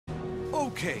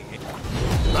Okay.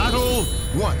 Battle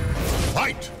 1.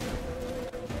 Fight!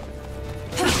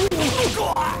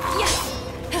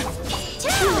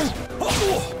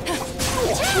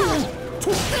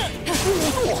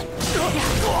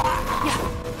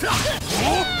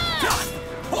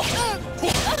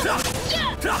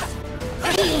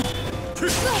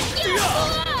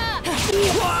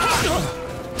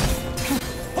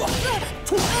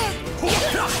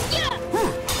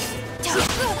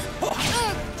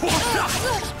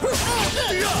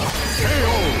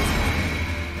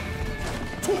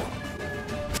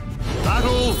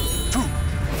 Battle 2.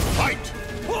 Fight!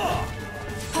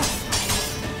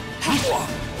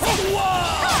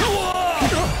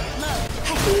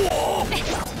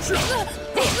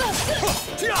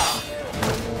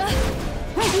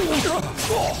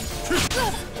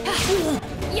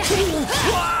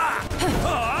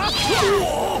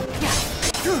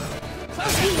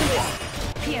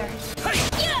 Here.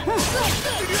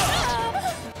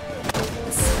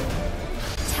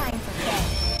 Time for bed.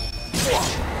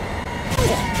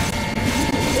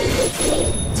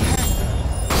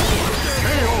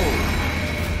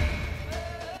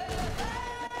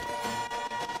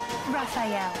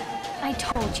 Raphael, I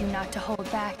told you not to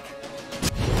hold back.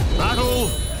 Battle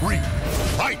 3.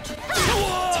 Fight!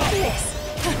 Take this.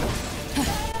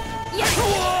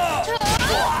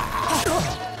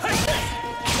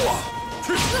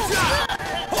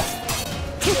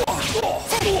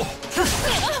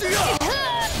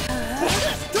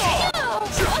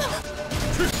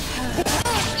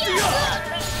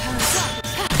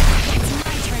 It's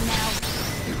my turn now.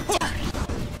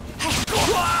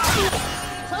 Closer.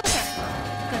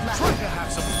 Good luck. Try to have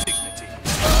some dignity.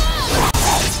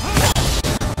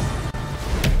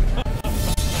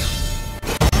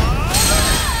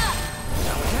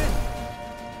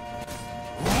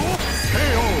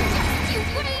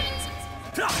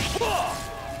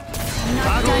 I'm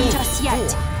not done just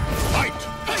yet. Fight!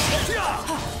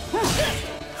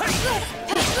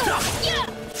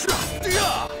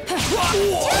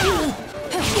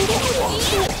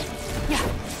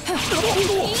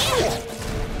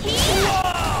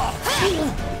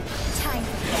 Time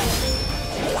for bed.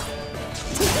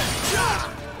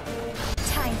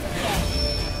 Time for bed.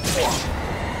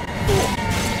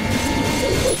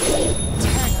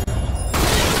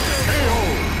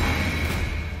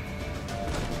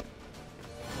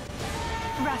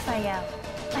 Raphael,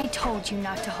 I told you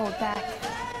not to hold back.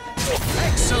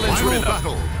 Excellent Final rhythm.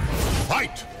 battle!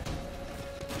 Fight!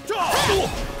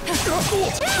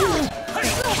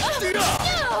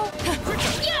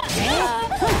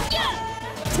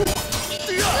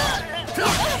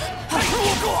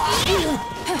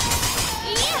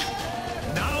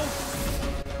 Now,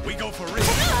 we go for real.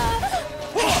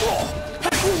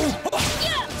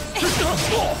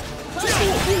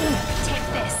 Take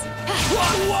this.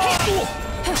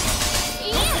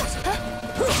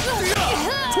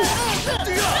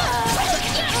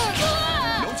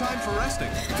 No time for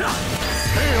resting.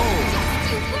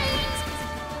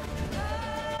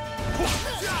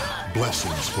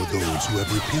 Blessings for those who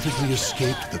have repeatedly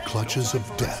escaped the clutches of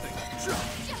death.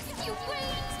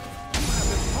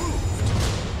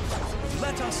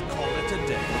 Let us call it a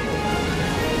day.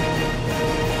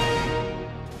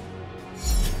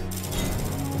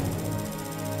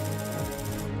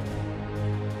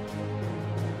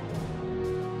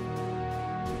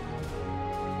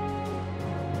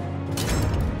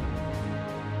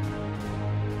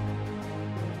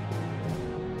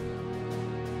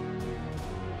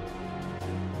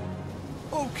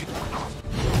 Okay.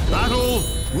 Battle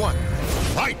 1.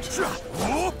 Fight!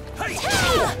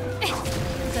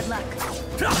 Good luck.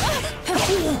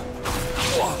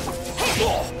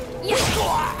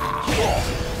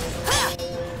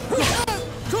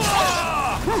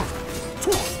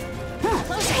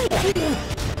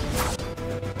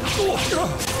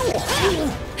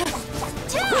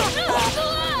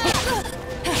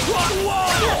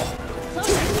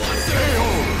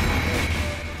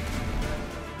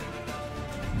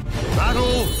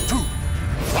 Battle 2.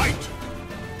 Fight!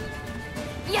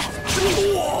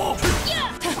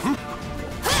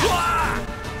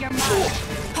 You're mine.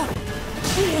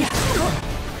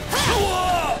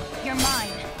 You're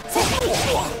mine.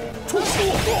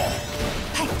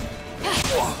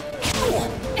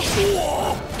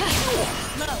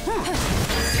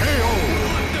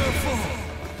 Wonderful.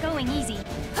 Going easy.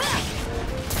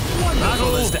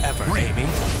 Wonderful as ever, Amy.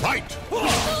 Fight!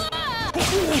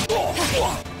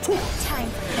 Time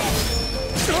for bed.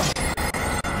 Eternally.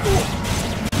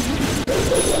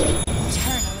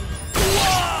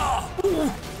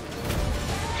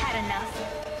 Had enough.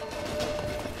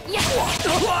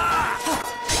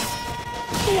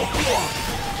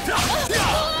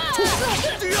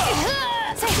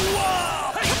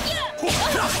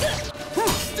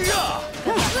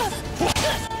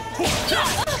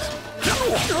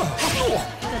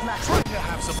 Try to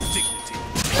have some dignity.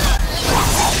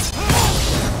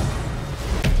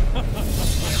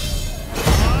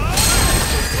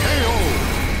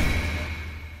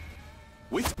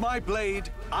 With my blade,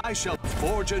 I shall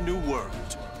forge a new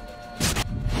world.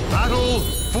 Battle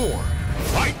 4.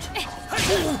 Fight!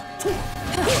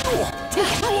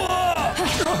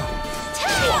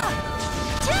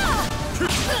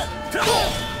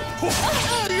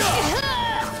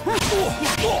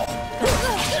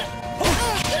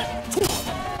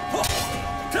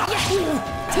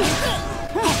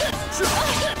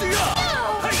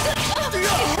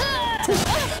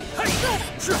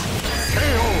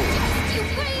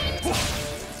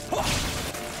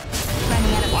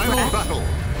 Final battle.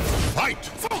 Fight!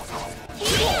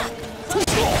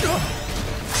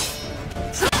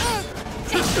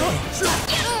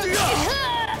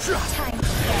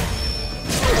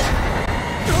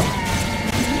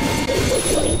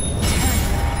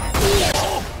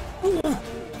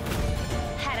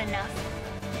 Had enough.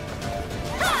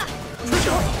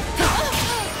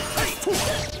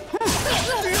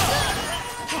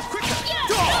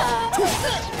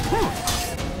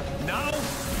 Now,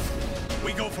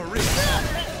 we go for real.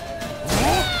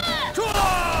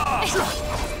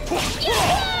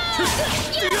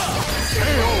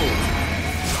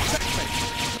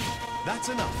 That's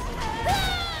enough.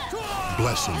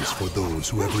 Blessings for those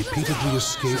who have repeatedly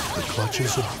escaped the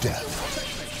clutches of death.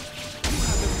 You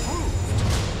have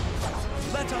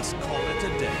improved. Let us call it a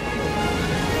day.